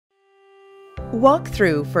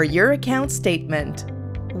Walkthrough for your account statement.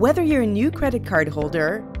 Whether you're a new credit card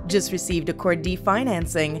holder, just received Accord D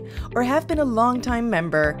financing, or have been a long-time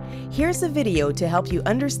member, here's a video to help you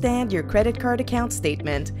understand your credit card account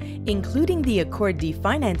statement, including the Accord D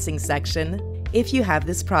financing section, if you have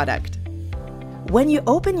this product. When you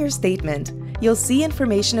open your statement, you'll see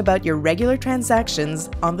information about your regular transactions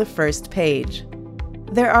on the first page.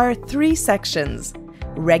 There are three sections: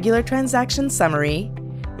 Regular Transaction Summary,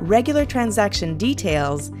 Regular Transaction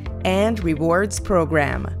Details, and Rewards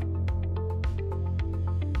Program.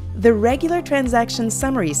 The Regular Transaction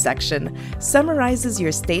Summary section summarizes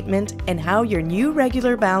your statement and how your new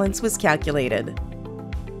regular balance was calculated.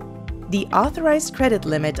 The authorized credit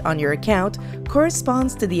limit on your account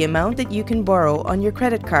corresponds to the amount that you can borrow on your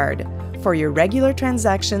credit card for your regular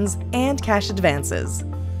transactions and cash advances.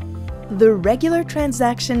 The Regular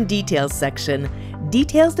Transaction Details section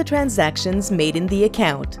details the transactions made in the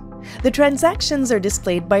account. The transactions are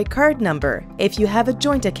displayed by card number if you have a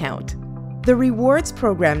joint account. The Rewards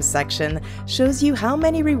Program section shows you how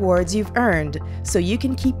many rewards you've earned so you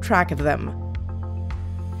can keep track of them.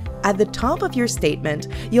 At the top of your statement,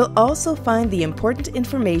 you'll also find the important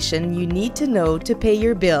information you need to know to pay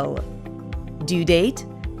your bill: due date,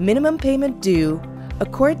 minimum payment due,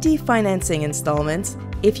 Accord D financing installments,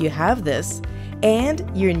 if you have this, and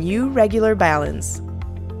your new regular balance.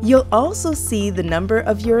 You'll also see the number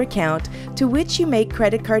of your account to which you make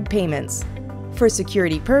credit card payments. For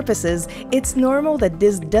security purposes, it's normal that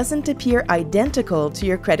this doesn't appear identical to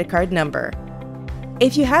your credit card number.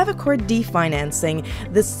 If you have Accord D financing,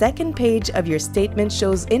 the second page of your statement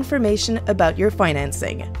shows information about your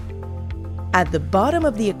financing. At the bottom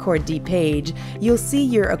of the Accord D page, you'll see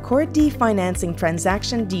your Accord D financing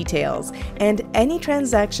transaction details and any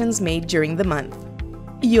transactions made during the month.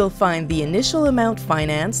 You'll find the initial amount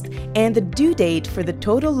financed and the due date for the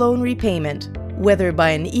total loan repayment, whether by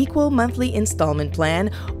an equal monthly installment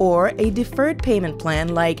plan or a deferred payment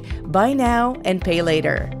plan like Buy Now and Pay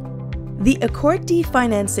Later. The Accord D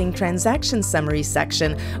financing transaction summary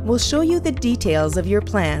section will show you the details of your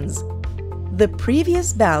plans: the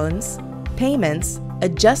previous balance, payments,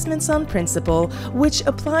 adjustments on principal, which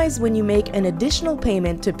applies when you make an additional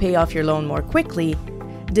payment to pay off your loan more quickly,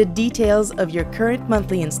 the details of your current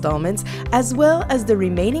monthly installments, as well as the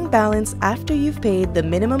remaining balance after you've paid the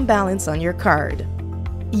minimum balance on your card.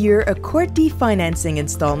 Your Accord D financing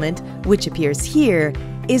installment, which appears here,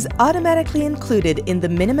 is automatically included in the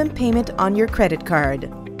minimum payment on your credit card.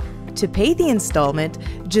 To pay the installment,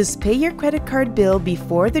 just pay your credit card bill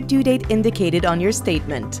before the due date indicated on your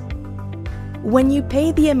statement. When you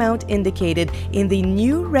pay the amount indicated in the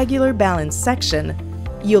new regular balance section,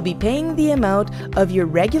 you'll be paying the amount of your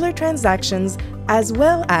regular transactions as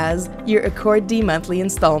well as your Accord D monthly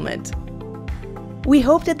installment. We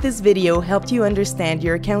hope that this video helped you understand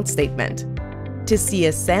your account statement. To see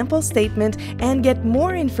a sample statement and get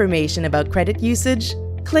more information about credit usage,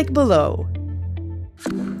 click below.